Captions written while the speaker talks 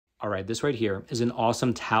All right, this right here is an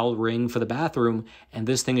awesome towel ring for the bathroom, and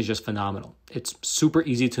this thing is just phenomenal. It's super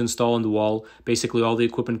easy to install on the wall. Basically, all the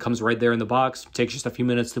equipment comes right there in the box. It takes just a few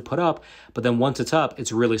minutes to put up, but then once it's up,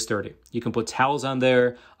 it's really sturdy. You can put towels on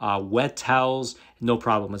there, wet towels, no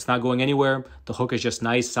problem. It's not going anywhere. The hook is just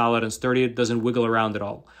nice, solid, and sturdy. It doesn't wiggle around at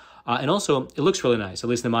all. And also, it looks really nice, at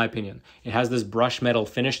least in my opinion. It has this brushed metal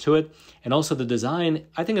finish to it. And also the design,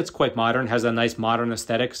 I think it's quite modern, has a nice modern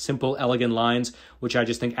aesthetic, simple, elegant lines, which I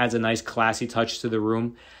just think adds a nice classy touch to the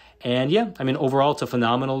room. And yeah, I mean, overall, it's a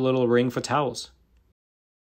phenomenal little ring for towels.